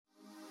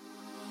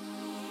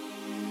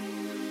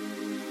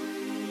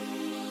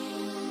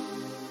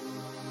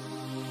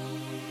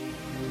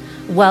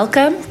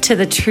Welcome to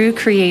the True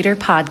Creator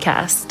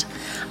Podcast.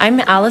 I'm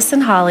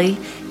Allison Holly,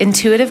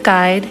 intuitive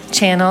guide,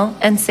 channel,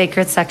 and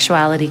sacred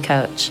sexuality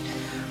coach.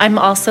 I'm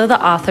also the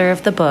author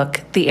of the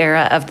book, The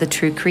Era of the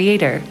True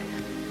Creator.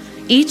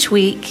 Each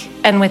week,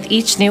 and with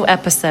each new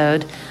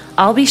episode,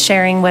 I'll be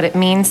sharing what it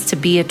means to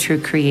be a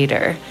true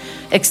creator,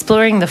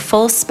 exploring the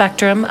full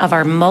spectrum of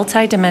our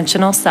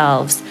multidimensional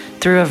selves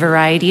through a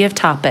variety of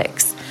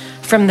topics,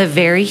 from the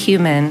very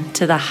human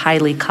to the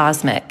highly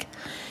cosmic.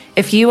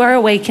 If you are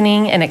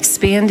awakening and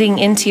expanding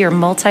into your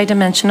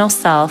multidimensional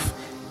self,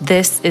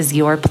 this is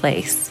your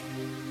place.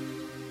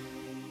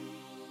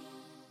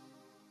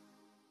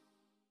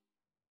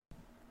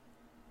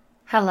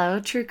 Hello,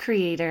 true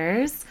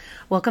creators.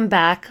 Welcome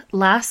back.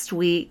 Last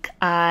week,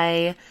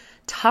 I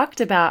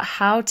talked about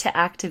how to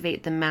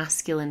activate the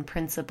masculine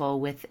principle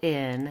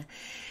within.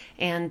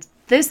 And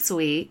this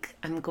week,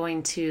 I'm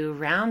going to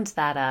round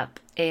that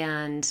up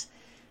and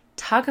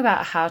talk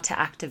about how to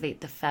activate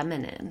the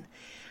feminine.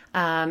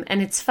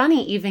 And it's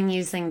funny even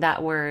using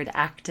that word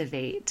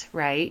activate,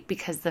 right?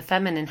 Because the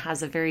feminine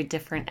has a very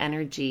different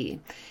energy.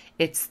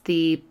 It's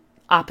the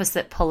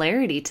opposite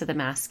polarity to the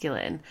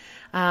masculine.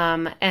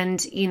 I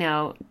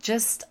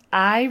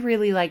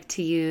really like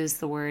to use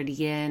the word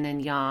yin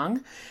and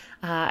yang.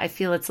 I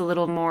feel it's a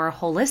little more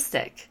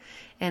holistic,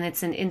 and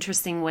it's an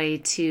interesting way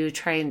to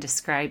try and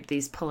describe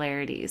these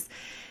polarities.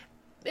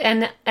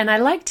 And I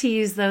like to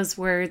use those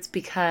words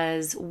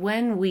because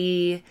when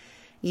we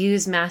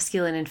use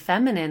masculine and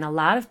feminine, a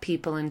lot of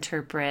people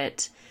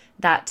interpret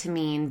that to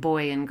mean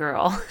boy and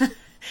girl,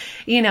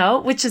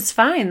 which is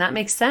fine. That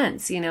makes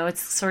sense.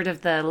 It's sort of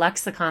the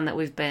lexicon that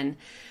we've been,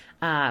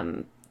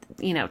 taught,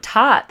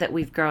 that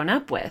we've grown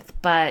up with.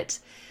 But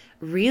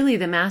really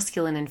the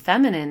masculine and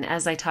feminine,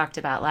 as I talked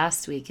about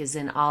last week, is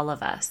in all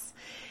of us.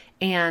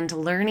 And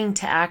learning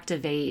to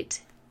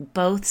activate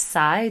both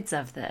sides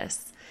of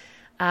this,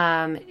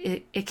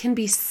 it can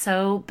be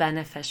so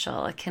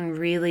beneficial. It can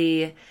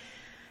really,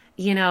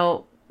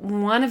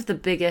 one of the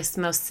biggest,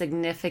 most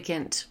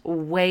significant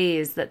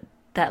ways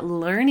that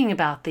learning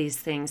about these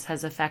things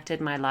has affected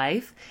my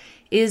life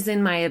is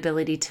in my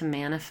ability to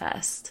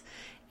manifest.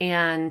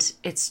 And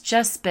it's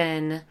just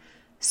been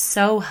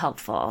so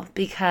helpful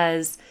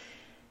because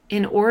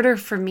in order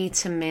for me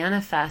to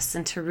manifest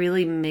and to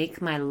really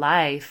make my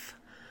life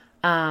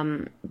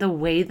the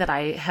way that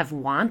I have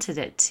wanted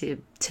it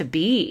to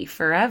be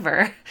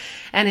forever,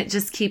 and it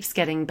just keeps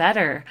getting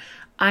better,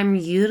 I'm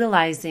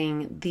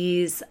utilizing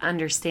these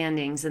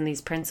understandings and these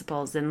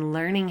principles and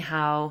learning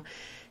how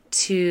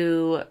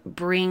to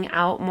bring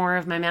out more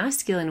of my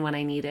masculine when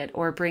I need it,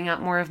 or bring out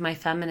more of my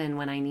feminine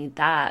when I need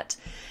that.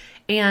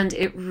 And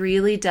it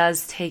really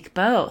does take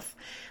both.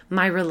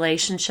 My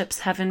relationships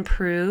have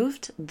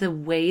improved, the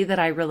way that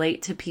I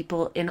relate to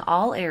people in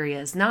all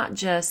areas, not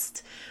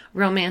just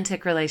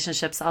romantic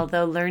relationships,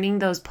 although learning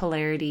those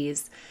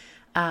polarities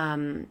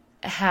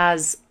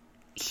has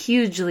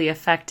hugely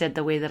affected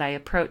the way that I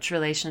approach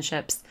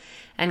relationships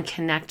and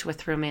connect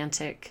with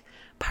romantic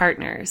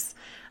partners.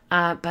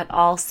 But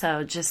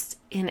also just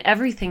in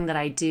everything that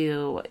I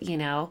do,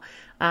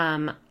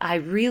 I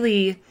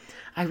really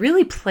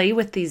play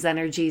with these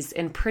energies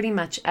in pretty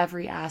much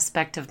every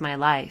aspect of my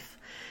life.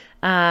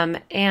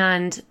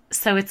 And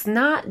so it's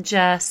not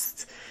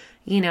just,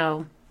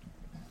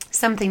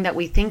 something that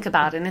we think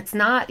about, and it's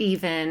not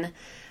even,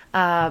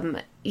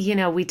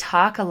 we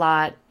talk a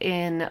lot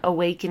in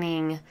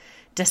awakening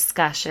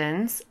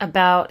discussions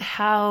about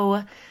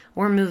how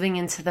we're moving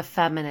into the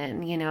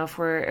feminine. If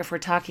we're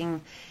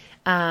talking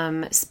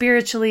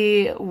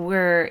spiritually,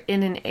 we're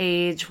in an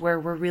age where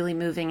we're really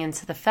moving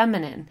into the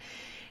feminine.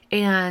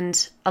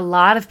 And a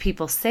lot of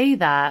people say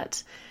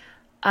that.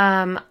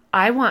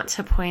 I want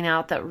to point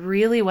out that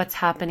really what's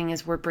happening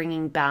is we're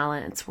bringing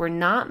balance. We're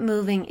not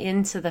moving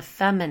into the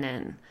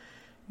feminine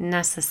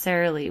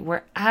necessarily.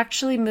 We're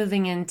actually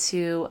moving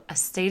into a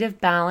state of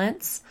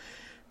balance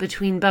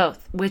between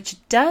both, which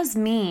does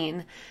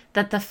mean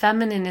that the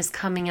feminine is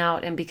coming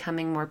out and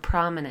becoming more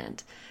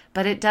prominent.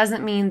 But it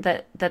doesn't mean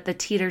that the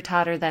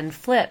teeter-totter then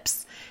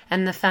flips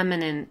and the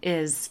feminine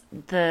is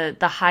the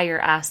higher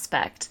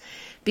aspect.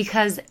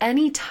 Because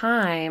any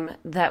time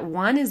that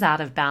one is out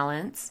of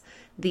balance,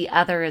 the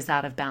other is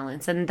out of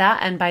balance. And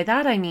by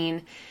that I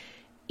mean,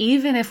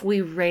 even if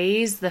we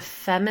raise the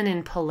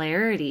feminine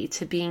polarity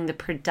to being the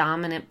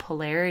predominant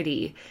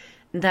polarity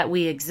that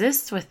we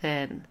exist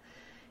within,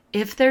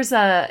 if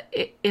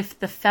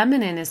the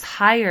feminine is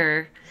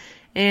higher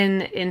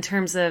in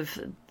terms of,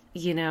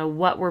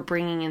 what we're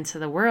bringing into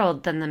the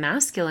world than the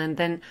masculine,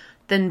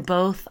 then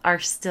both are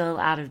still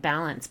out of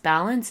balance.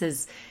 Balance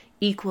is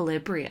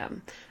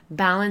equilibrium.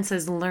 Balance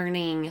is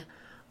learning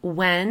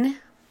when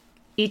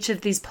each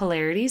of these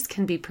polarities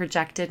can be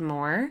projected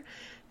more,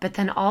 but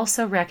then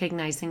also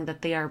recognizing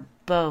that they are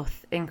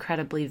both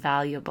incredibly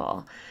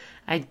valuable.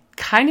 I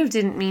kind of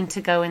didn't mean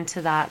to go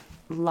into that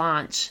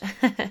launch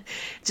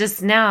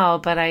just now,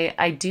 but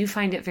I do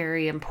find it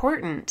very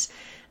important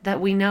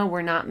that we know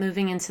we're not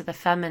moving into the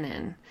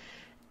feminine,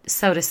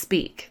 so to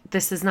speak.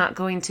 This is not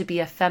going to be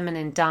a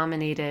feminine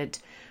dominated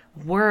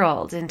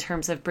world in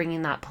terms of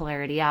bringing that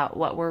polarity out.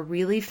 What we're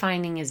really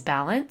finding is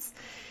balance.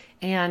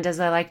 And as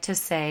I like to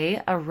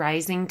say, a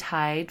rising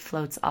tide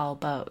floats all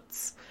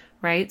boats,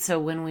 right? So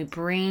when we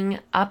bring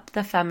up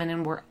the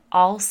feminine, we're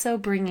also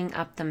bringing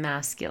up the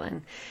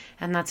masculine.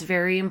 And that's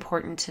very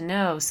important to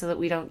know so that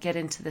we don't get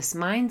into this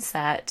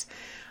mindset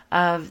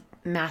of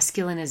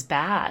masculine is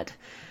bad.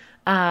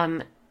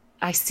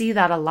 I see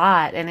that a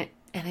lot, and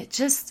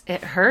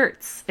it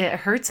hurts. It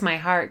hurts my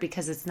heart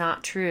because it's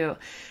not true,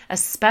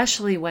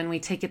 especially when we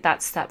take it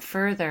that step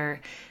further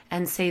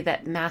and say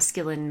that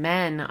masculine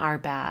men are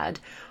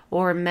bad,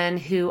 or men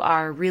who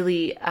are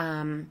really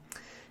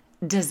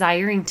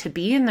desiring to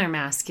be in their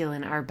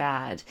masculine are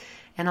bad.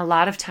 And a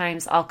lot of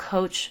times I'll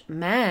coach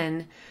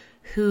men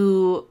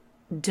who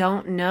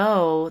don't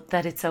know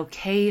that it's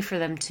okay for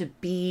them to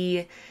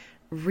be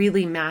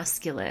really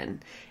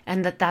masculine,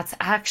 and that that's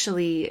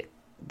actually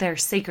their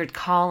sacred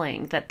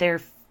calling, that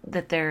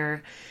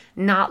they're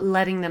not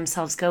letting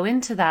themselves go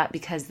into that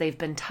because they've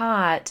been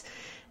taught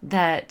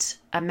that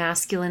a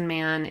masculine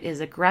man is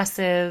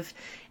aggressive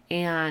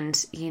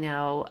and,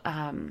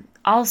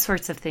 all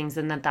sorts of things,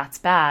 and that's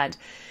bad.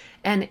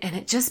 And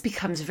it just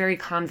becomes very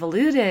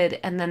convoluted.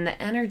 And then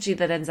the energy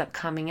that ends up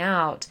coming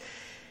out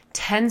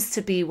tends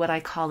to be what I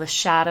call the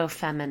shadow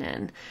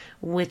feminine,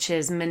 which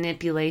is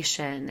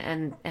manipulation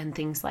and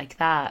things like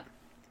that.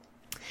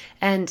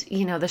 And,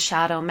 the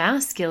shadow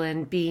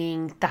masculine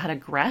being that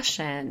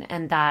aggression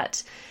and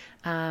that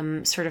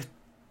sort of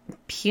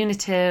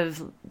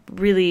punitive,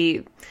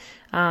 really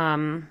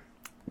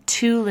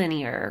too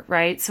linear,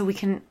 right? So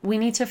we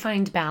need to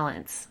find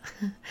balance.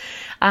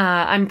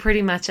 I'm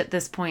pretty much at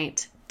this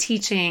point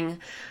teaching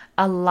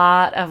a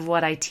lot of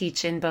what I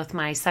teach in both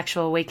my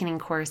Sexual Awakening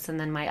course and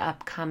then my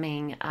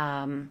upcoming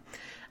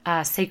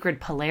Sacred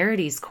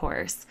Polarities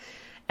course.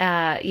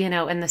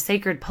 And the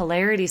Sacred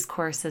Polarities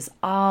course is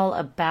all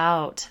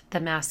about the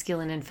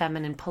masculine and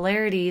feminine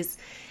polarities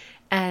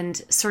and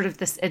sort of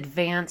this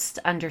advanced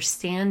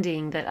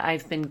understanding that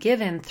I've been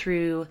given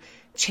through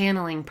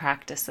channeling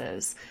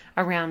practices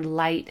around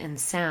light and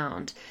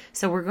sound.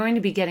 So we're going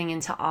to be getting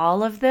into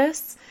all of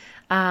this.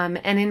 And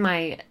in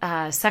my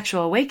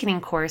Sexual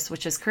Awakening course,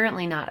 which is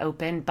currently not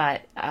open,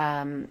 but,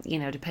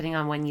 depending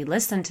on when you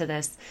listen to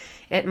this,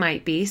 it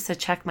might be. So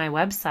check my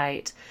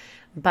website.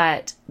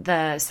 But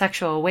the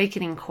Sexual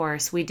Awakening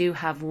course, we do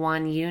have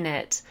one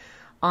unit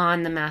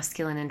on the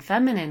masculine and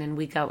feminine, and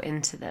we go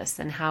into this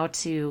and how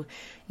to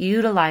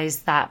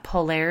utilize that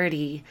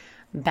polarity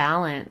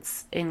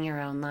balance in your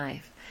own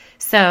life.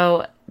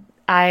 So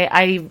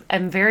I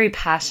am very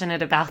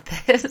passionate about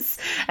this.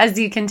 As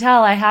you can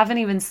tell, I haven't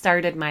even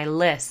started my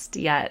list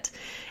yet.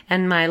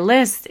 And my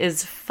list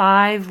is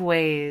 5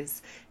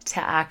 ways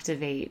to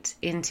activate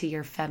into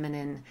your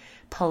feminine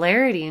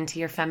polarity, into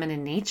your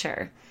feminine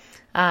nature.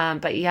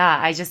 But yeah,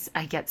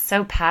 I get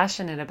so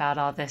passionate about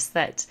all this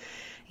that,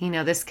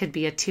 this could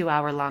be a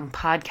 2-hour long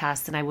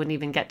podcast and I wouldn't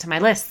even get to my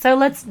list. So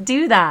let's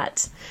do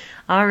that.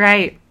 All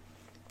right.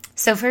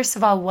 So first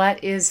of all,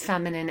 what is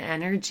feminine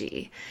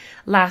energy?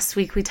 Last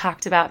week we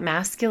talked about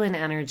masculine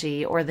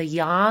energy or the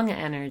yang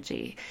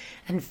energy.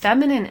 And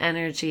feminine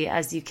energy,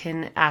 as you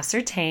can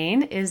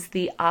ascertain, is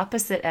the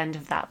opposite end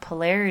of that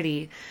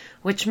polarity,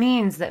 which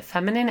means that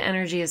feminine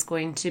energy is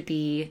going to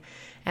be,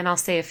 and I'll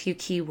say a few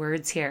key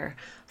words here,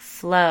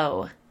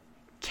 flow,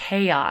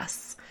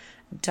 chaos,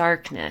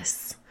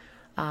 darkness,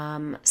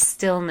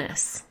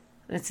 stillness.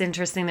 It's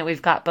interesting that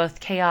we've got both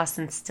chaos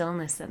and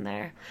stillness in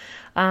there.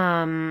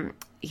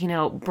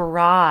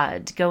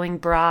 Broad, going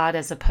broad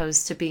as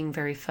opposed to being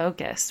very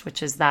focused,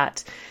 which is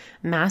that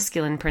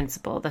masculine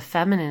principle. The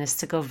feminine is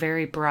to go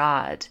very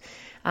broad.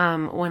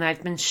 When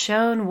I've been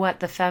shown what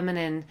the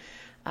feminine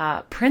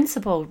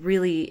principle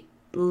really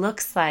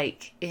looks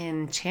like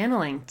in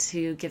channeling,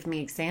 to give me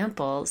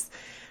examples,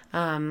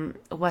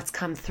 what's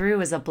come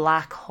through is a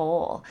black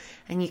hole.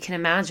 And you can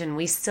imagine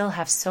we still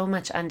have so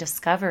much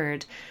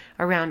undiscovered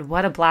around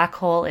what a black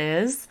hole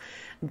is,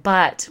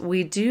 but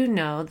we do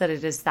know that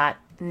it is that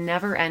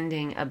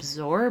never-ending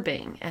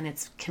absorbing, and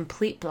it's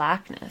complete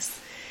blackness.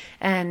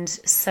 And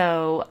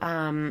so,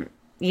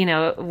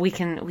 we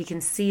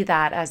can see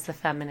that as the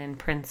feminine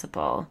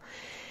principle.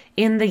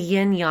 In the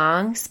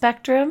yin-yang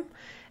spectrum,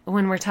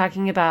 when we're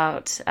talking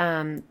about,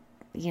 the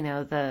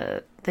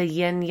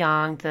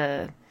yin-yang,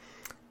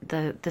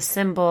 the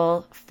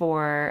symbol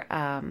for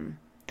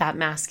that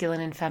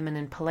masculine and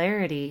feminine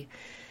polarity,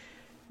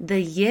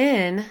 the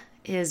yin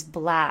is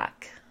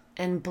black.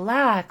 And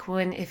black,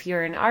 if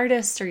you're an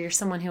artist or you're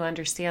someone who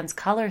understands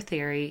color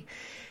theory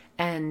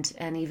and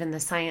even the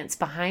science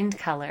behind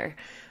color,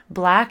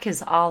 black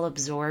is all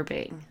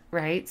absorbing,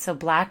 right? So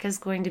black is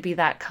going to be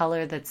that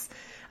color that's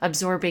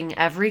absorbing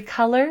every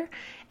color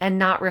and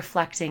not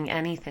reflecting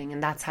anything.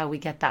 And that's how we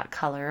get that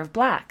color of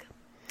black.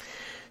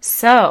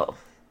 So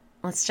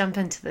let's jump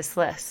into this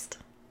list.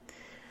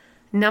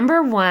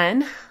 Number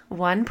one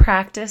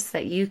practice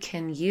that you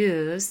can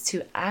use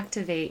to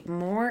activate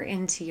more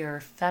into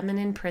your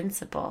feminine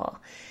principle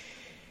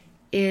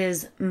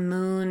is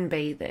moon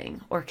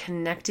bathing or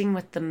connecting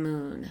with the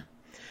moon.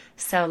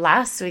 So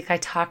last week I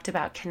talked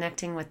about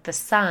connecting with the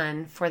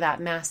sun for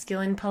that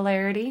masculine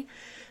polarity.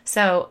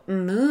 So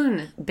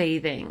moon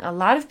bathing, a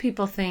lot of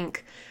people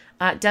think,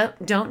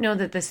 don't know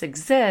that this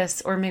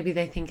exists, or maybe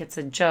they think it's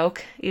a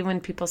joke. Even when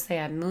people say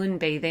I'm moon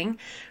bathing,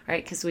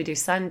 right? Because we do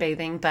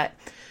sunbathing, but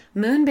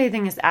moon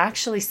bathing is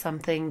actually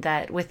something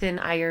that within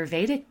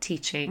Ayurvedic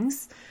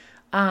teachings,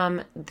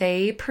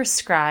 they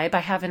prescribe. I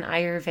have an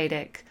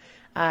Ayurvedic,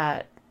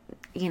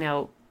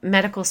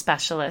 medical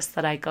specialist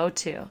that I go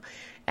to,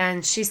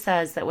 and she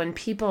says that when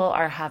people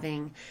are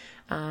having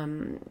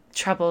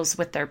troubles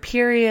with their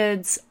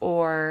periods,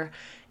 or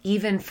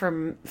even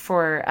for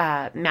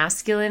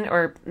masculine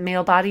or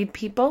male-bodied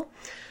people,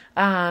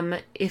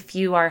 if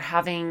you are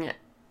having,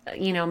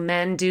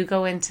 men do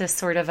go into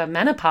sort of a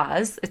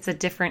menopause. It's a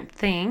different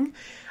thing,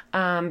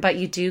 but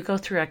you do go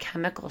through a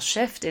chemical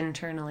shift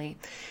internally.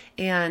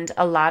 And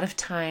a lot of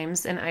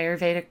times an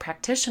Ayurvedic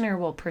practitioner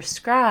will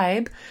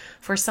prescribe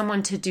for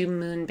someone to do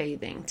moon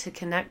bathing, to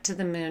connect to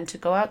the moon, to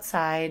go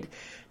outside,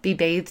 be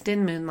bathed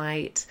in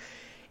moonlight.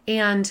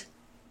 And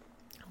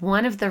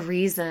one of the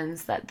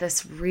reasons that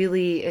this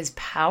really is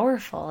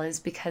powerful is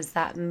because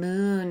that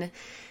moon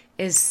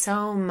is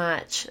so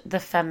much the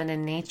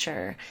feminine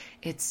nature.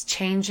 It's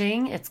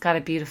changing. It's got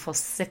a beautiful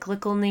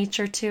cyclical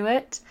nature to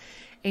it.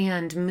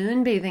 And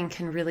moon bathing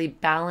can really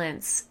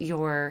balance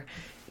your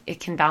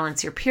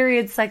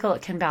period cycle.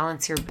 It can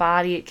balance your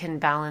body. It can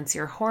balance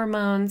your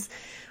hormones,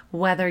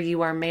 whether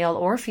you are male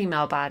or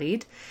female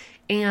bodied.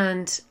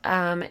 And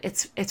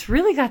it's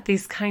really got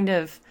these kind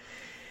of,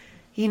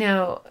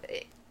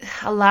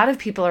 a lot of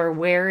people are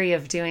wary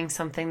of doing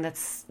something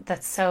that's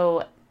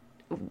so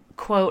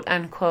quote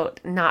unquote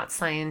not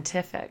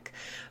scientific.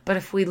 But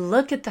if we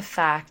look at the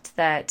fact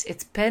that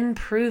it's been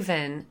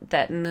proven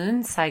that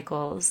moon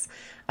cycles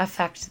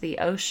affect the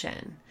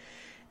ocean,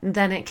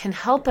 then it can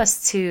help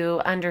us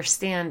to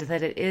understand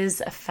that it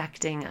is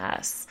affecting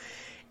us.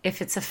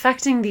 If it's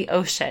affecting the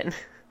ocean,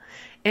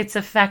 it's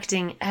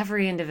affecting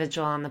every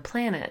individual on the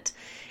planet.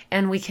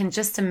 And we can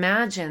just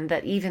imagine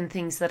that even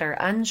things that are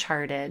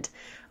uncharted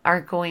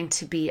are going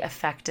to be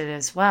affected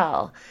as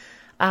well.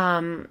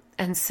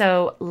 And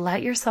so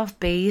let yourself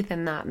bathe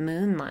in that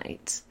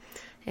moonlight,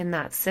 in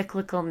that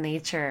cyclical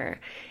nature.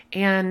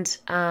 And,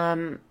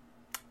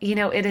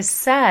 it is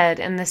said,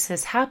 and this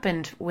has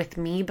happened with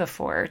me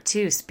before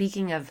too,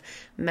 speaking of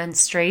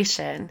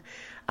menstruation,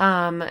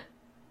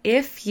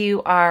 if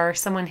you are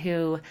someone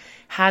who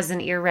has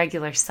an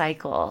irregular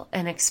cycle,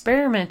 an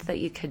experiment that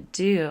you could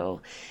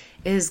do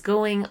is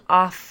going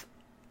off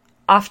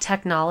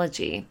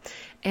technology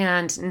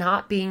and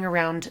not being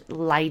around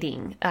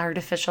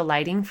artificial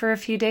lighting for a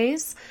few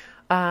days,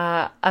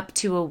 up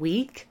to a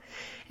week.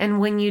 And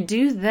when you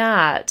do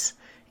that,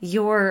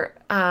 your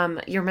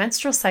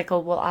menstrual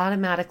cycle will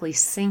automatically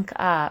sync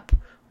up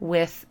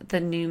with the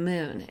new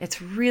moon.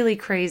 It's really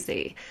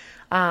crazy.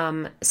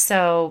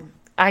 So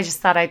I just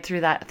thought I'd throw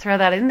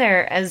that in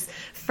there as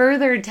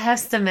further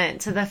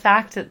testament to the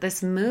fact that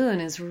this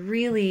moon is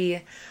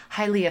really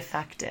highly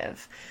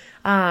effective.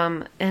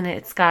 And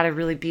it's got a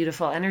really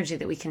beautiful energy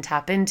that we can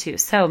tap into.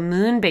 So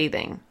moon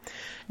bathing.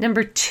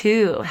 Number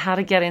 2, how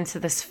to get into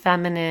this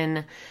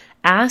feminine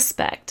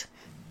aspect.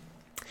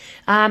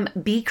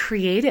 Be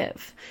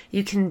creative.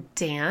 You can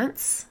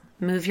dance,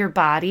 move your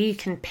body. You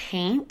can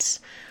paint.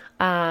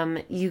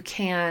 You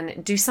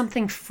can do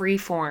something free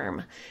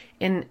form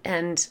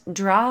and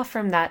draw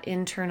from that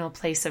internal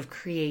place of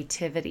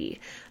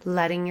creativity,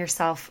 letting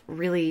yourself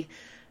really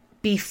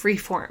be free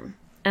form.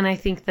 And I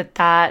think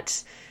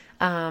that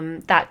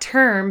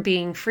term,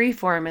 being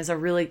freeform, is a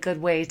really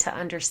good way to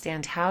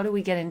understand how do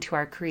we get into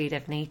our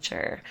creative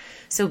nature.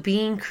 So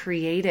being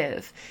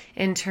creative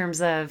in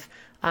terms of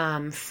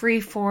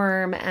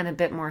freeform and a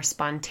bit more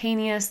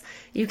spontaneous,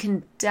 you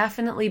can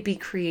definitely be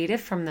creative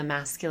from the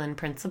masculine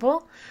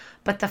principle,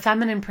 but the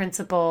feminine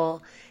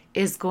principle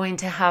is going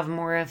to have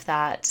more of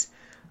that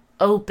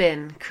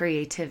open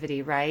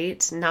creativity,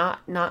 right?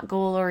 Not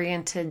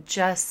goal-oriented,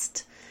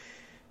 just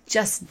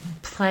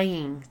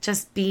playing,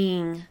 just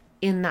being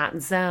in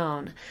that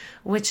zone,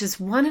 which is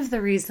one of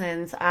the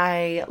reasons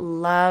I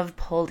love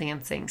pole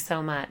dancing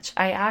so much.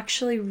 I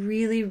actually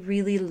really,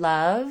 really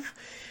love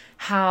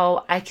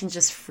how I can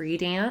just free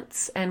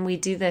dance. And we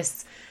do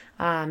this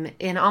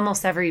in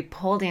almost every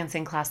pole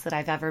dancing class that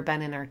I've ever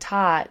been in or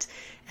taught.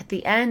 At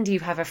the end, you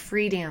have a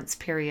free dance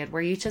period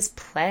where you just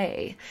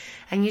play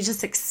and you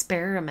just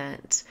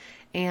experiment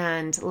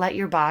and let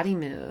your body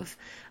move.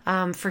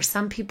 For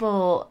some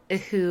people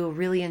who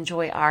really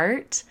enjoy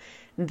art,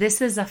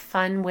 this is a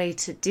fun way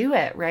to do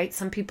it, right?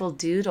 Some people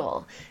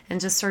doodle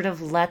and just sort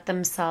of let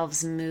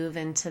themselves move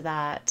into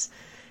that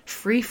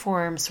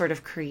freeform sort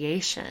of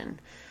creation.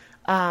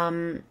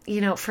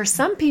 For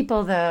some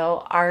people,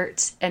 though,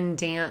 art and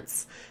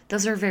dance,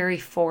 those are very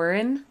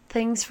foreign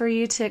things for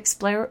you to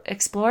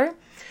explore.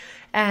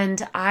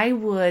 And I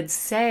would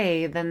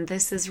say then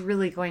this is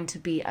really going to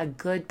be a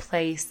good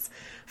place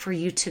for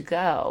you to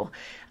go,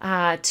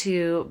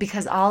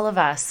 because all of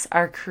us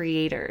are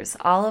creators.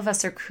 All of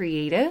us are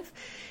creative,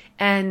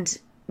 and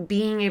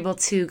being able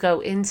to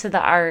go into the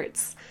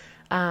arts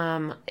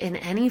in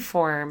any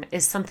form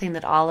is something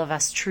that all of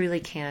us truly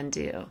can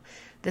do.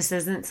 This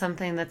isn't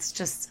something that's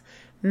just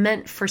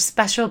meant for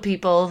special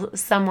people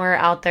somewhere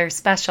out there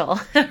special,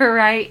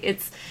 right?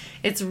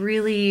 It's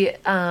really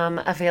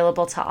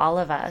available to all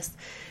of us.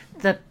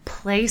 The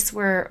place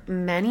where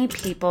many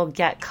people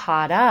get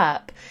caught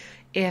up,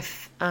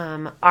 if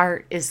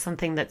art is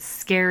something that's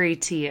scary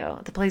to you,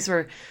 the place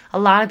where a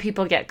lot of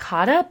people get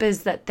caught up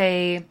is that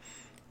they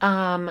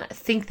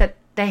think that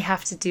they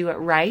have to do it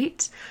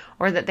right,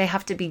 or that they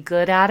have to be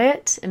good at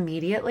it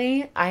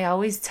immediately. I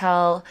always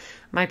tell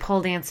my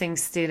pole dancing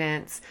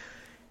students,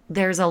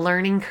 there's a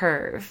learning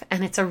curve,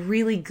 and it's a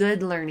really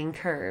good learning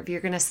curve.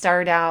 You're going to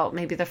start out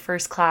maybe the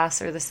first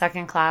class or the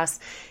second class,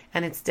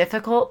 and it's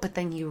difficult, but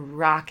then you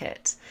rock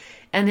it.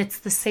 And it's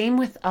the same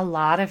with a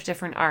lot of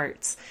different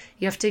arts.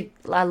 You have to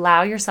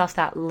allow yourself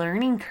that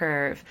learning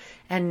curve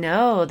and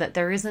know that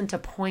there isn't a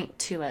point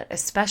to it,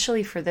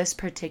 especially for this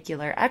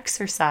particular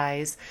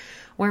exercise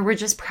where we're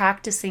just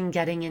practicing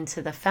getting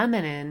into the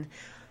feminine.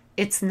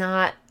 It's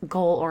not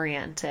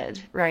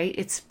goal-oriented, right?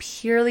 It's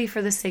purely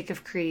for the sake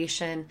of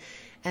creation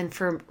and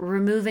for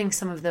removing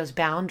some of those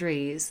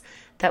boundaries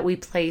that we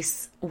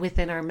place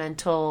within our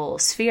mental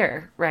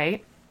sphere,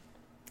 right?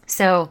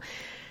 So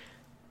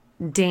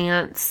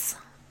dance,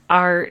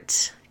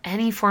 art,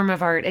 any form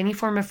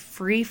of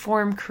free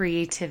form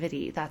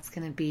creativity, that's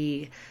going to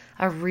be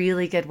a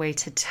really good way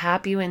to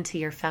tap you into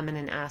your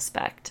feminine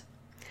aspect.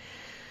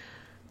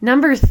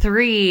 Number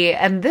 3,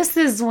 and this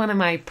is one of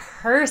my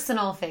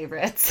personal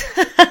favorites,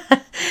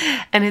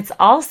 and it's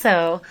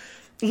also,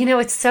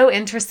 it's so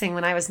interesting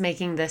when I was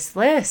making this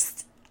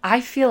list.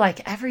 I feel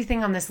like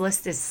everything on this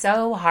list is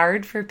so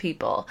hard for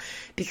people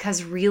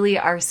because really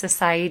our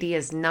society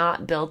is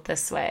not built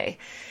this way.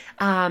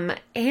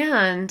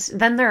 And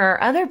then there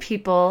are other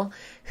people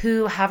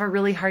who have a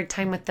really hard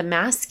time with the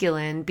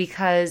masculine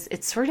because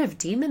it's sort of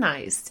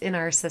demonized in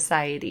our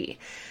society.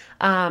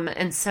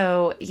 And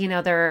so,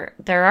 there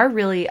are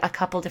really a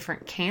couple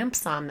different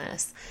camps on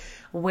this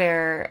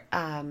where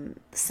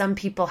some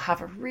people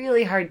have a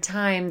really hard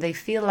time. They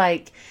feel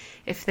like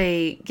if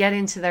they get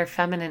into their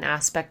feminine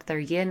aspect, their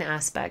yin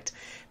aspect,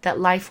 that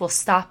life will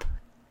stop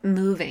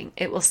moving.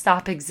 It will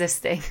stop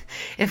existing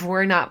if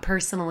we're not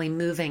personally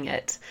moving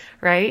it,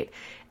 right?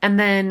 And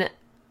then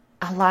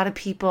a lot of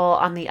people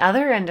on the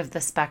other end of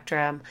the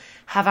spectrum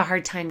have a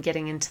hard time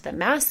getting into the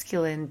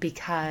masculine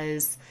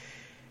because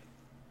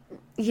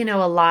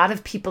a lot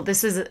of people,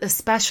 this is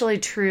especially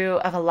true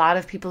of a lot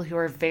of people who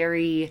are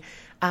very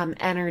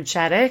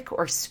energetic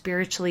or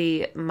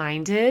spiritually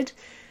minded.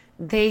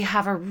 They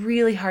have a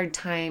really hard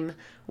time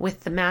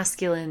with the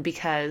masculine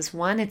because,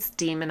 one, it's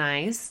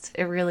demonized.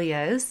 It really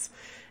is.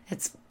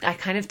 I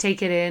kind of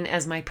take it in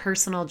as my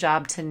personal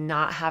job to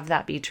not have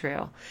that be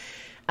true,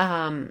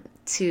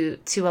 to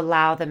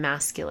allow the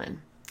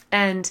masculine.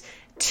 And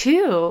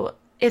 2,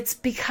 it's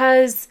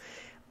because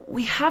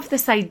we have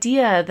this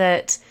idea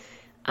that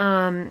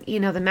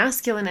the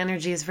masculine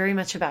energy is very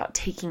much about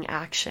taking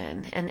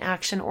action and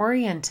action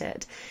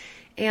oriented.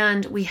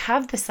 And we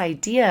have this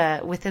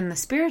idea within the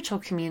spiritual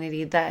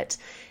community that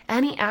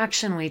any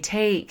action we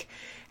take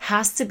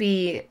has to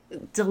be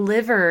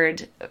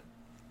delivered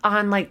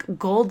on like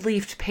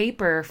gold-leafed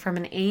paper from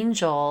an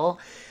angel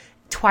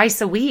twice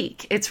a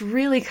week. It's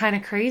really kind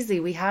of crazy.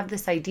 We have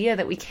this idea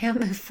that we can't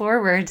move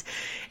forward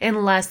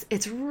unless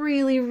it's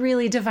really,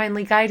 really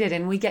divinely guided,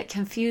 and we get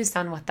confused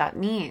on what that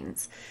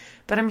means.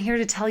 But I'm here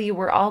to tell you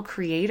we're all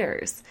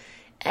creators.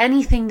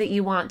 Anything that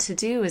you want to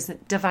do is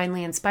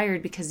divinely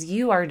inspired because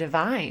you are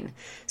divine.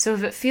 So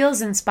if it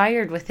feels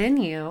inspired within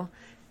you,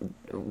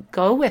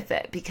 go with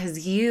it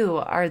because you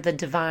are the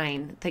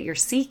divine that you're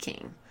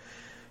seeking.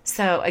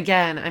 So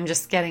again, I'm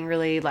just getting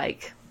really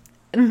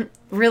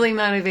really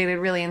motivated,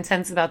 really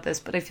intense about this,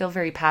 but I feel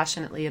very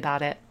passionately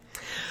about it.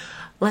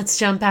 Let's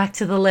jump back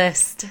to the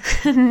list.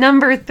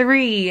 Number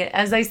 3,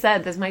 as I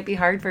said, this might be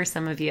hard for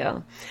some of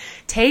you.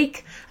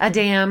 Take a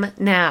damn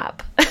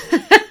nap.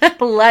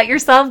 Let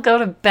yourself go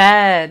to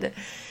bed.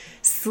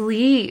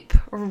 Sleep.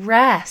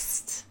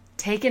 Rest.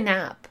 Take a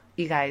nap,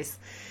 you guys.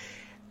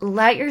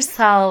 Let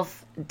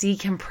yourself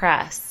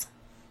decompress.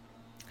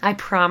 I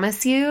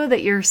promise you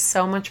that you're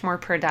so much more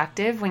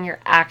productive when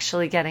you're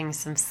actually getting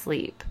some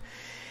sleep.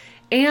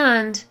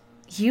 And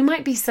you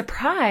might be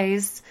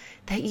surprised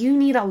that you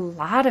need a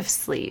lot of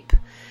sleep,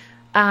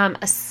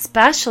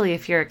 especially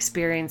if you're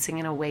experiencing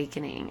an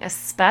awakening,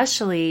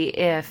 especially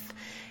if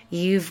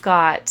you've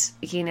got,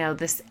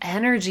 this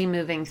energy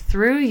moving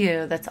through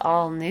you that's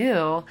all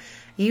new.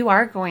 You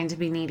are going to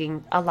be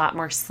needing a lot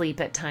more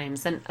sleep at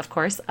times. And of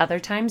course, other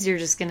times you're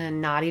just going to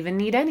not even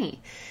need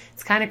any.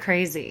 It's kind of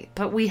crazy.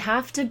 But we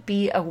have to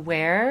be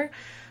aware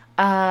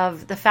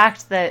of the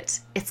fact that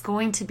it's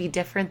going to be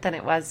different than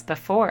it was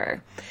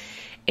before.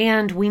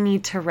 And we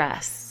need to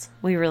rest.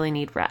 We really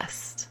need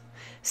rest.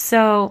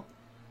 So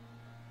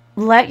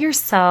let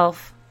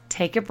yourself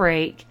take a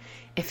break.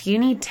 If you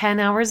need 10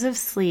 hours of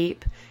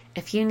sleep,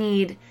 if you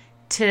need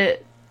to,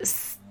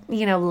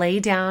 lay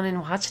down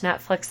and watch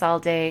Netflix all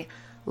day,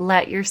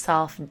 let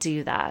yourself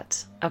do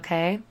that.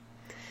 Okay?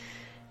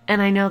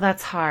 And I know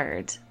that's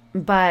hard,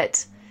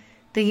 but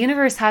the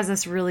universe has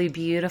this really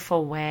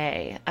beautiful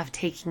way of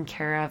taking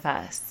care of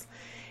us.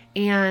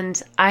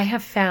 And I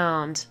have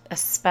found,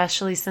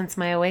 especially since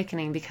my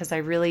awakening, because I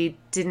really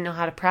didn't know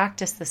how to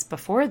practice this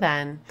before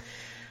then,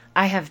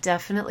 I have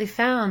definitely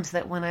found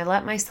that when I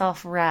let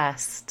myself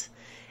rest,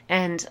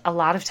 and a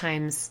lot of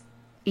times,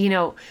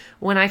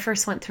 when I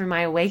first went through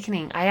my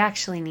awakening, I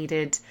actually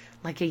needed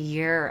like a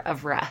year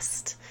of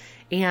rest.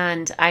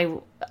 And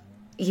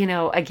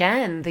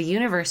again, the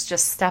universe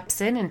just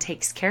steps in and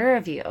takes care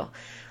of you.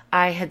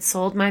 I had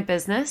sold my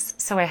business,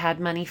 so I had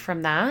money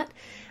from that.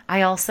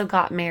 I also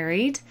got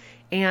married,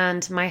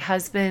 and my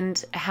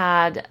husband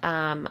had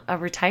a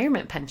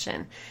retirement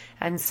pension.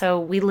 And so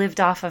we lived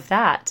off of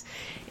that.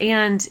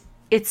 And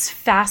it's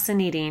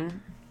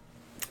fascinating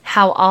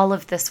how all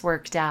of this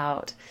worked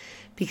out,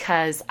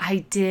 because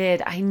I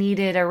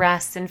needed a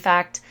rest. In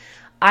fact,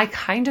 I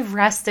kind of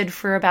rested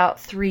for about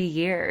 3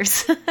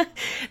 years.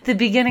 The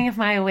beginning of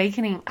my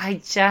awakening, I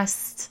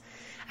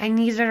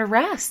needed a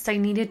rest. I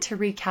needed to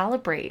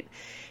recalibrate.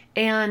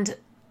 And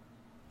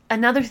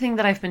another thing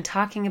that I've been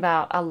talking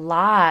about a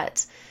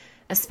lot,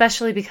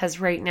 especially because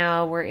right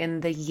now we're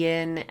in the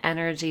yin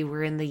energy,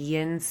 we're in the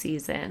yin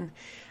season.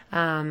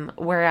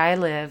 Where I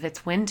live,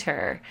 it's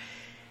winter.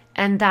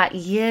 And that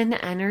yin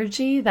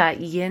energy,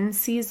 that yin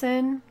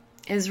season,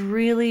 is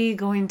really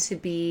going to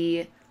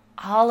be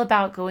all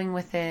about going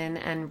within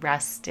and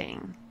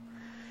resting.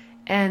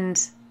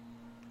 And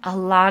a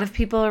lot of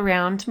people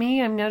around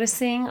me, I'm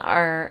noticing,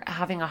 are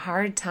having a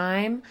hard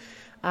time.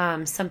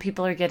 Some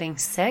people are getting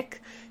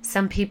sick.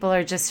 Some people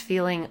are just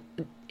feeling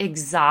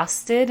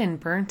exhausted and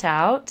burnt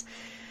out.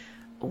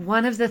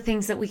 One of the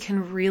things that we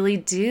can really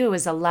do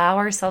is allow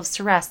ourselves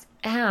to rest.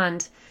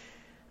 And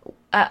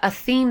a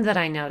theme that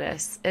I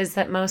notice is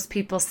that most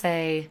people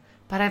say,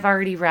 but I've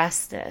already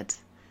rested.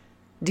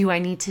 Do I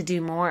need to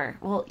do more?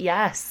 Well,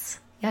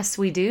 yes. Yes,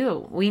 we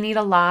do. We need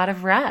a lot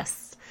of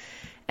rest.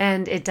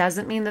 And it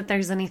doesn't mean that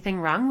there's anything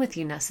wrong with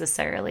you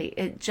necessarily.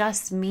 It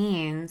just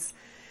means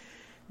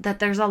that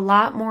there's a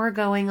lot more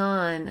going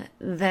on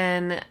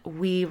than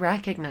we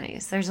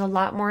recognize. There's a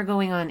lot more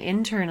going on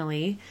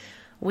internally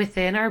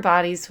within our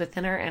bodies,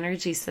 within our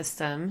energy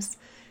systems,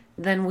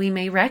 than we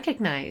may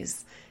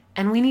recognize.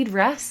 And we need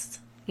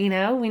rest. We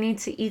need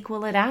to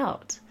equal it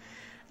out.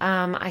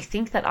 I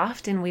think that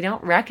often we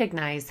don't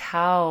recognize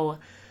how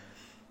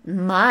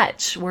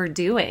much we're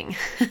doing,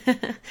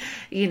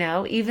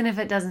 even if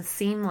it doesn't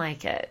seem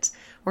like it.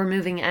 We're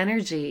moving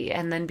energy,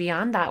 and then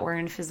beyond that, we're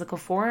in physical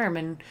form,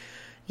 and,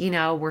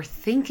 we're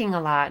thinking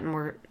a lot, and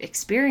we're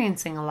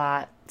experiencing a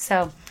lot.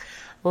 So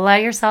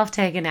let yourself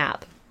take a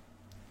nap.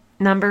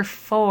 Number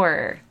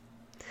 4,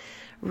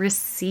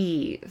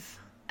 receive.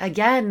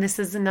 Again, this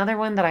is another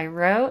one that I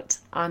wrote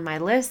on my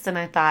list, and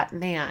I thought,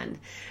 man,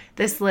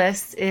 this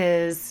list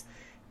is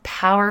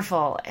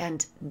powerful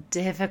and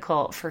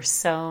difficult for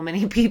so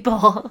many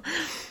people.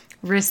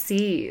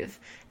 Receive.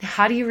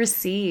 How do you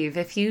receive?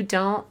 If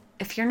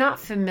you're not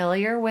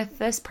familiar with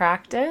this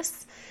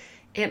practice,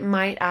 it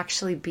might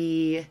actually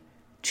be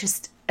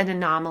just an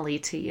anomaly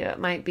to you. It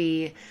might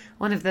be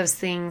one of those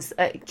things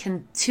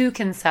too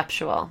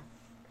conceptual.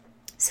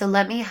 So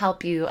let me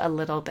help you a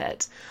little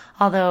bit.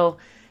 Although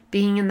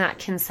being in that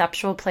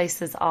conceptual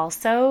place is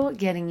also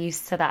getting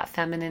used to that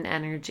feminine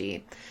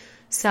energy.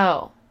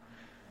 So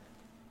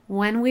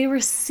when we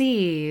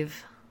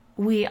receive,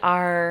 we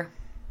are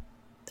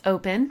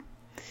open,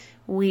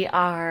 we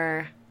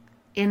are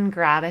in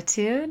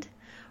gratitude,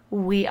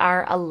 we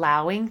are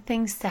allowing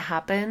things to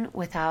happen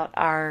without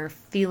our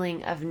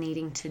feeling of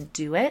needing to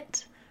do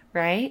it,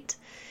 right?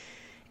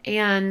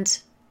 And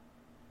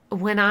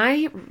when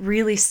I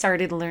really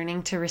started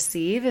learning to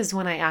receive is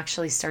when I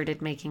actually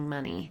started making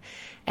money.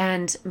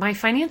 And my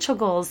financial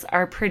goals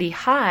are pretty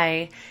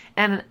high,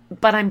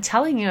 but I'm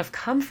telling you, I've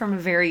come from a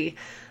very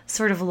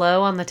sort of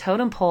low on the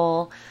totem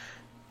pole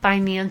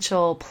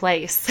financial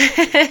place.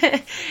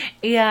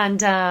 And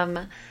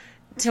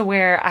to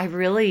where I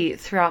really,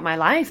 throughout my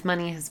life,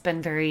 money has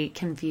been very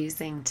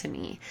confusing to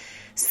me.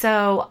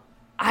 So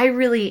I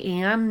really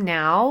am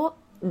now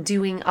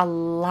doing a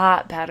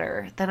lot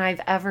better than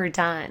I've ever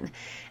done.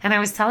 And I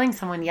was telling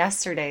someone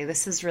yesterday,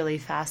 this is really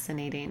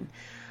fascinating.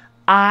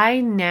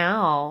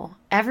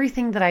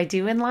 Everything that I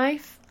do in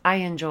life, I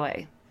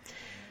enjoy,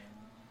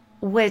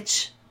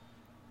 which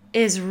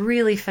is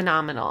really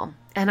phenomenal.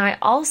 And I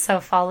also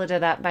followed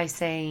it up by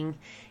saying,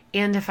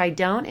 and if I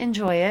don't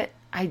enjoy it,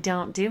 I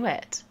don't do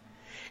it.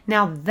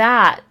 Now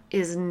that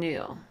is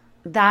new.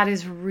 That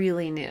is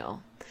really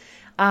new.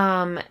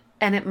 And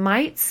it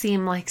might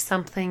seem like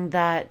something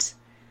that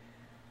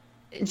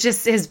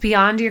just is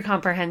beyond your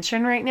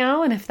comprehension right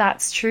now. And if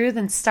that's true,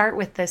 then start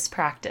with this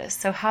practice.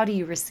 So how do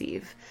you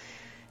receive?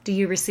 Do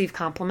you receive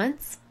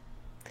compliments?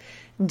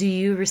 Do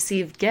you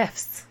receive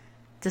gifts?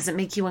 Does it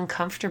make you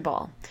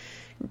uncomfortable?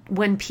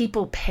 When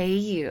people pay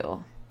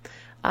you,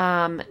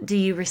 do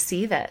you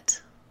receive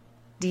it?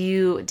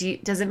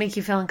 Does it make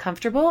you feel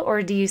uncomfortable,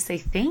 or do you say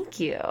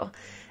thank you?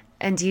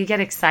 And do you get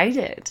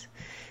excited?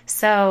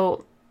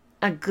 So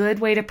a good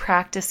way to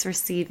practice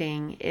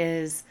receiving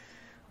is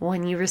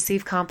when you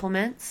receive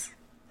compliments,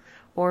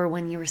 or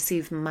when you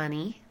receive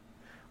money,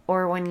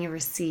 or when you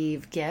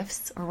receive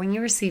gifts, or when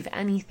you receive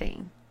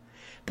anything.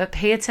 But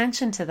pay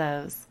attention to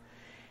those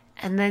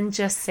and then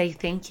just say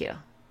thank you.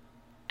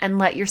 And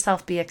let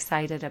yourself be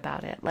excited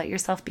about it. Let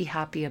yourself be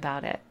happy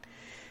about it.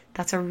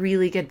 That's a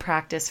really good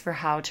practice for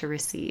how to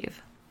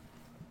receive.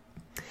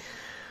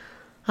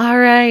 All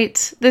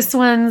right, this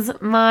one's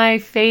my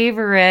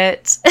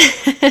favorite.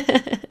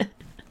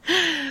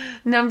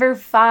 Number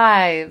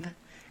 5,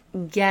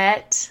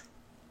 get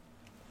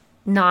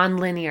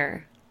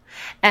nonlinear.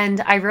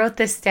 And I wrote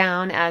this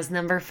down as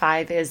number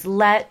 5 is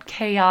let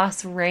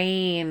chaos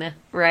reign,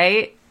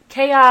 right?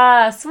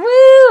 Chaos,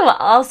 woo,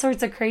 all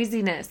sorts of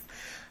craziness.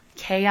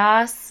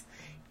 Chaos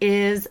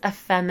is a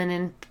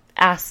feminine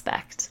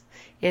aspect.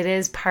 It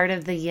is part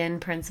of the yin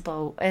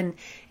principle, and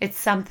it's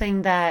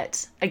something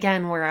that,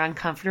 again, we're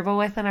uncomfortable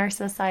with in our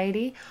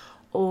society,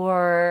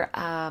 or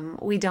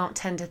we don't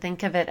tend to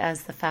think of it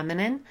as the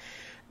feminine.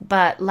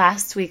 But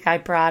last week I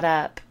brought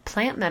up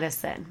plant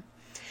medicine,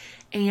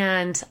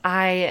 and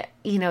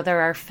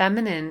there are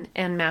feminine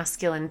and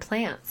masculine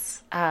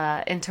plants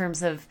in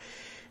terms of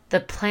the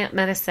plant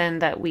medicine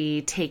that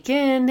we take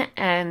in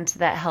and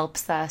that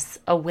helps us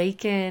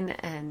awaken,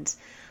 and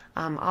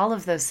all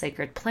of those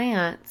sacred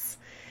plants.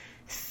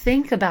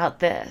 Think about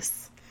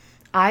this.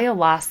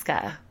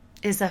 Ayahuasca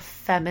is a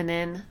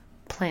feminine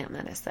plant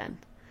medicine.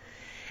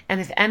 And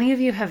if any of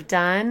you have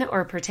done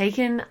or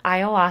partaken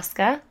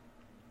ayahuasca,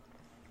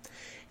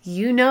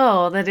 you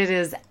know that it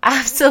is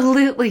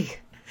absolutely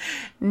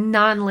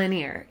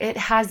nonlinear. It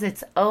has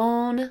its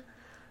own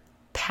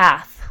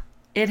path.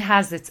 It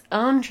has its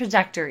own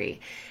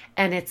trajectory,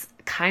 and it's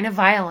kind of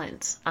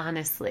violent,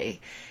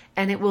 honestly.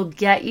 And it will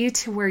get you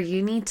to where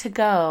you need to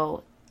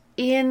go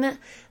in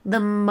the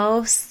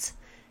most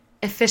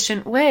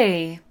efficient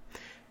way,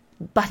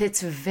 but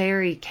it's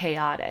very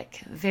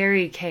chaotic,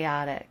 very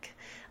chaotic.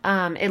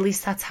 At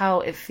least that's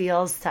how it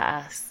feels to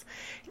us.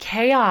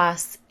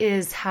 Chaos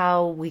is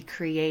how we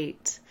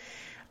create.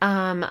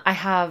 I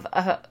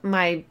have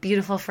my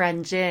beautiful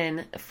friend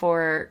Jen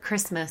for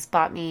Christmas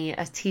bought me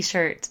a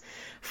t-shirt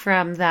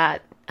from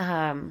that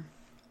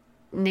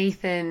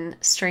Nathan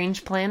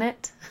Strange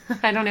Planet.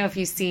 I don't know if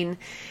you've seen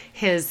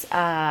his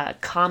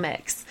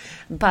comics,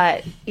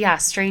 but yeah,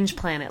 Strange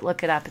Planet,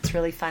 look it up. It's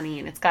really funny,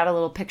 and it's got a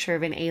little picture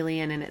of an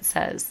alien, and it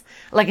says,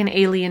 like an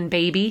alien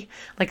baby,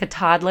 like a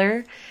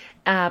toddler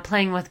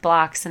playing with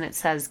blocks, and it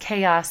says,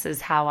 chaos is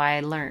how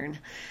I learn.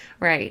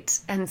 Right.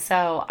 And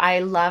so I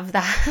love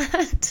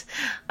that.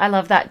 I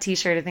love that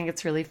t-shirt. I think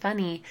it's really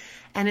funny.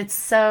 And it's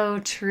so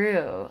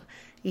true.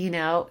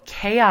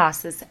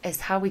 Chaos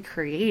is how we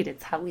create.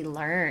 It's how we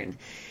learn.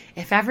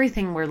 If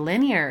everything were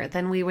linear,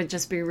 then we would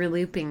just be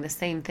relooping the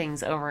same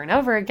things over and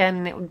over again,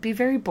 and it would be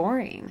very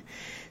boring.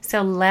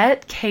 So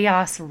let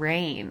chaos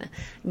reign.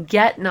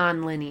 Get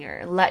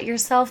nonlinear. Let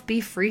yourself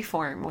be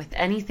freeform with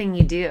anything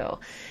you do.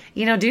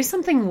 Do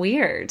something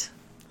weird.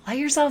 Let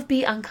yourself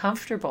be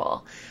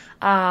uncomfortable.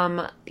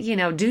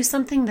 Do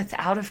something that's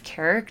out of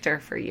character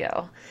for you.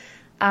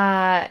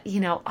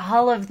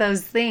 All of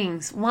those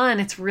things. One,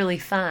 it's really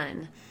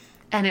fun,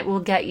 and it will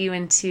get you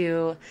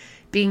into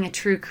being a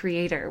true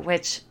creator,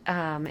 which,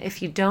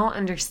 if you don't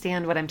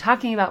understand what I'm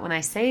talking about when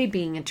I say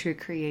being a true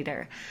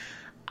creator,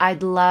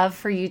 I'd love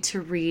for you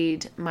to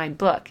read my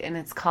book, and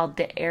it's called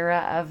The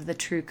Era of the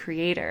True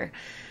Creator,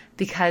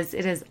 because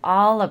it is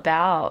all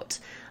about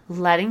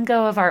letting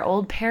go of our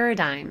old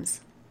paradigms,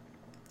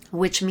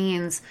 which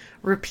means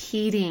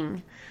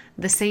repeating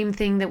the same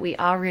thing that we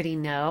already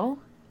know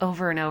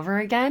over and over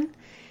again,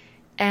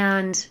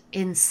 and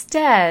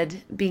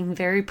instead being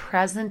very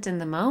present in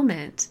the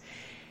moment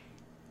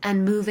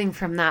and moving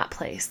from that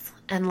place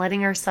and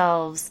letting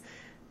ourselves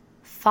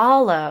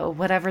follow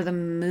whatever the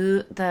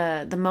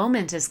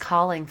moment is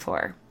calling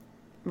for,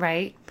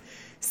 right?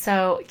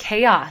 So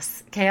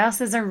chaos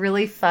is a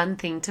really fun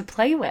thing to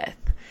play with.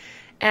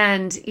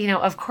 And,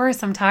 of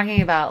course I'm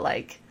talking about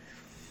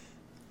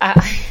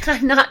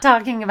I'm not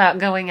talking about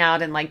going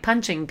out and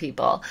punching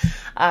people.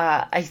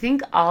 I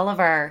think all of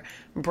our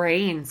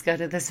brains go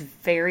to this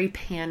very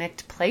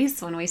panicked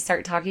place when we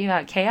start talking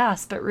about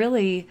chaos, but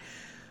really,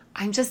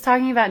 I'm just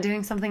talking about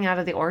doing something out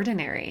of the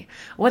ordinary.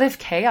 What if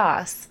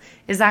chaos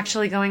is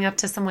actually going up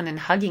to someone and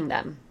hugging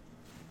them?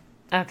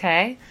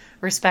 Okay?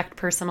 Respect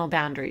personal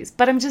boundaries.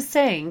 But I'm just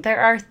saying,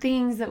 there are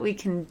things that we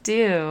can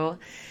do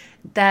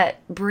that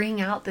bring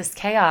out this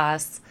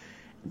chaos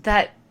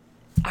that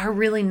are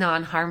really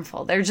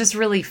non-harmful. They're just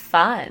really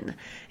fun.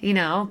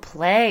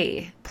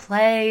 Play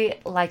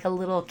like a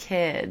little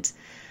kid.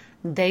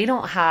 They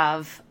don't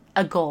have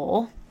a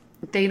goal.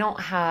 They don't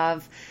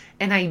have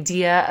an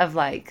idea of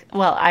I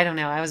don't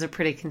know. I was a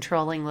pretty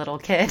controlling little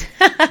kid,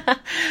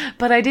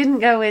 but I didn't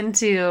go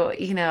into,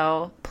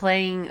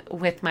 playing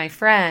with my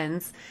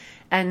friends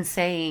and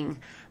saying,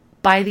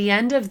 by the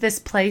end of this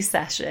play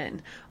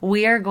session,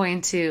 we are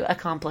going to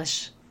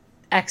accomplish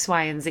X,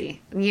 Y, and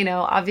Z.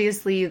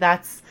 Obviously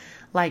that's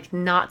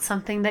not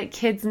something that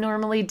kids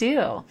normally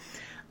do.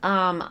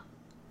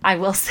 I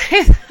will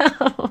say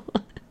though,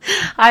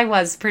 I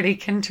was pretty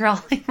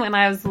controlling when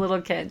I was a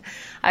little kid.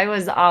 I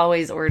was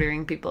always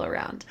ordering people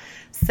around.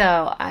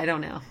 So I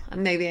don't know.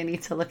 Maybe I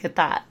need to look at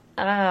that.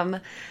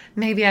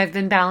 Maybe I've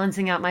been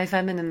balancing out my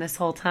feminine this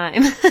whole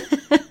time.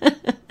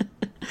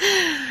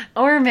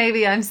 Or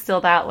maybe I'm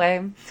still that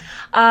way.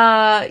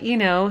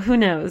 Who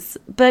knows?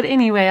 But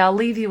anyway, I'll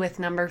leave you with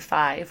number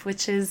 5,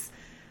 which is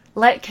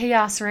let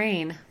chaos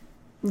reign.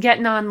 Get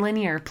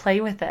nonlinear. Play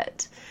with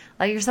it.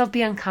 Let yourself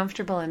be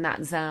uncomfortable in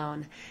that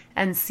zone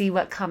and see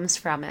what comes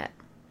from it.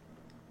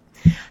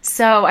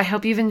 So I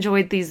hope you've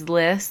enjoyed these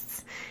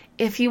lists.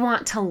 If you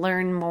want to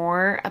learn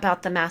more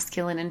about the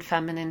masculine and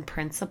feminine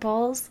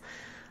principles,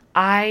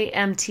 I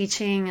am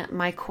teaching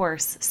my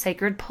course,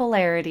 Sacred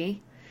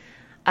Polarity.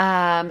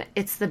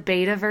 It's the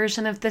beta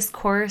version of this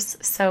course,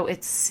 so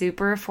it's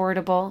super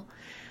affordable.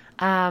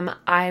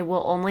 I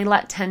will only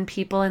let 10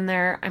 people in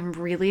there. I'm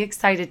really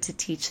excited to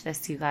teach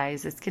this, you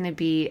guys. It's going to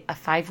be a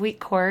 5-week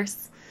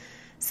course.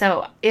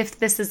 So if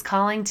this is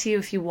calling to you,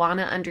 if you want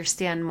to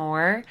understand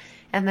more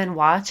and then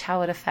watch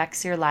how it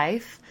affects your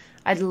life,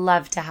 I'd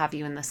love to have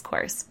you in this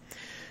course.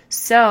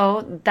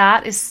 So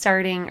that is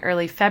starting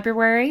early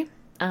February.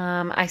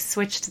 I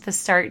switched the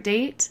start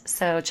date,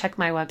 so check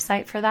my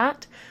website for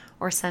that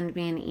or send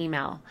me an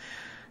email.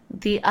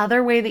 The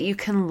other way that you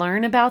can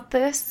learn about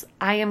this,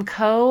 I am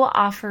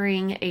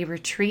co-offering a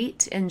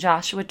retreat in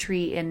Joshua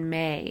Tree in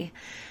May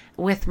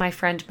with my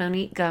friend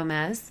Monique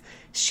Gomez.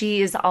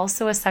 She is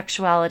also a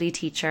sexuality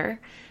teacher.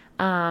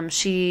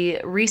 She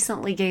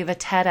recently gave a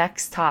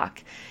TEDx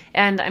talk,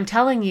 and I'm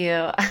telling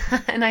you,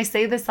 and I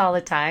say this all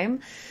the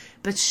time,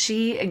 but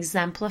she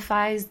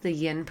exemplifies the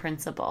yin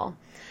principle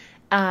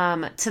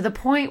to the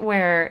point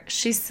where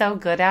she's so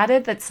good at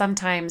it that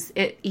sometimes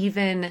it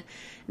even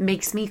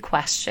makes me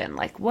question,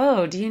 like,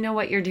 whoa, do you know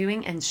what you're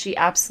doing? And she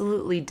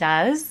absolutely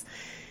does.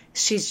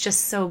 She's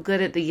just so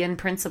good at the yin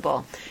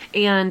principle.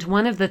 And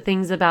one of the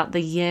things about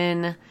the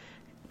yin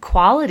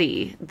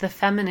quality, the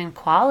feminine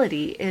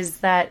quality, is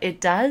that it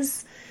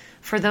does,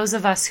 for those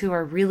of us who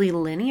are really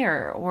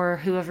linear or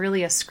who have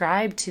really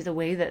ascribed to the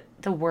way that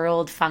the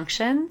world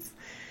functions,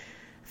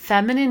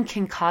 feminine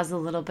can cause a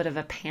little bit of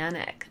a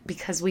panic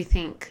because we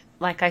think,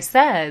 like I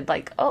said,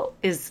 like, oh,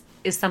 is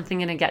something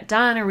going to get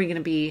done? Are we going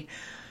to be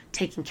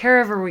taken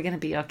care of? Are we going to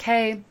be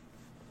okay?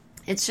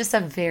 It's just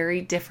a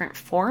very different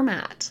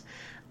format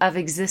of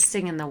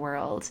existing in the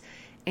world.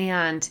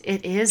 And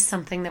it is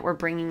something that we're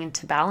bringing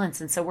into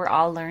balance. And so we're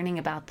all learning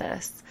about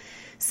this.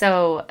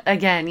 So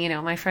again,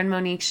 my friend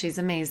Monique, she's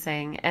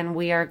amazing. And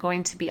we are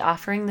going to be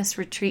offering this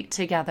retreat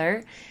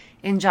together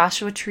in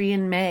Joshua Tree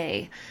in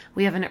May.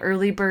 We have an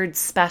early bird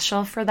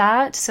special for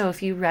that. So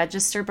if you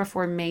register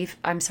before March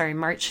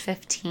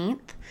 15th,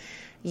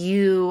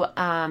 you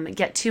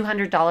get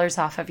 $200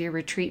 off of your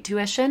retreat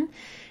tuition.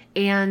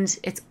 And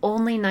it's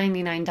only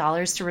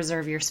 $99 to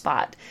reserve your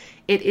spot.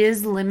 It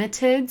is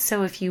limited,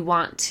 so if you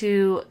want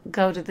to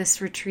go to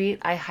this retreat,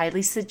 I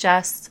highly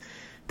suggest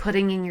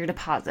putting in your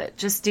deposit.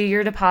 Just do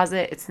your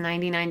deposit. It's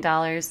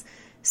 $99,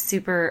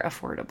 super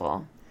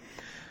affordable.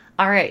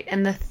 All right,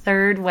 and the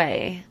third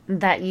way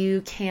that you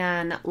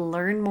can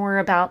learn more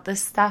about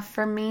this stuff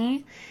from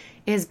me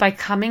is by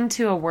coming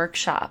to a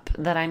workshop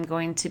that I'm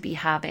going to be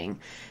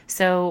having.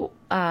 So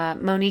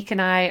Monique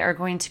and I are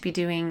going to be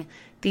doing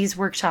these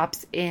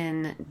workshops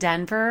in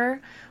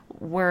Denver.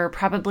 We're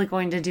probably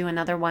going to do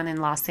another one in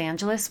Los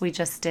Angeles. We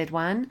just did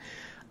one.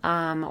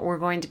 We're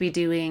going to be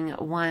doing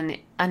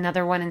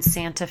another one in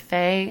Santa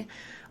Fe,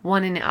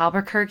 one in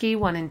Albuquerque,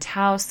 one in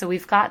Taos. So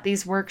we've got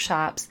these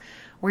workshops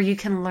where you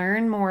can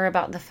learn more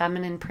about the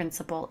feminine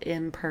principle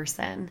in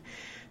person.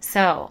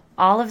 So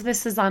all of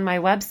this is on my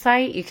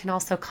website. You can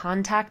also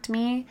contact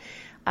me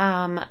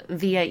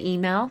via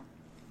email,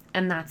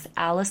 and that's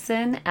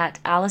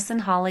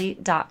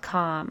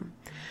Allison@AllisonHolly.com.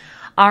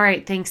 All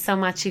right. Thanks so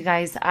much, you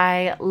guys.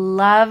 I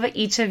love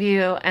each of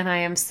you, and I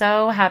am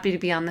so happy to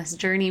be on this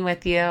journey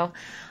with you.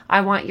 I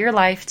want your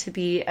life to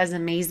be as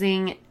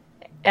amazing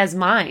as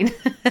mine.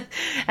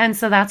 And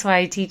so that's why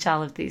I teach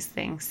all of these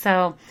things.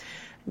 So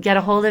get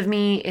a hold of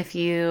me if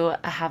you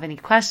have any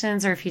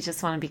questions or if you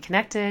just want to be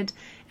connected,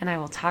 and I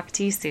will talk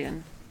to you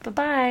soon.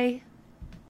 Bye-bye.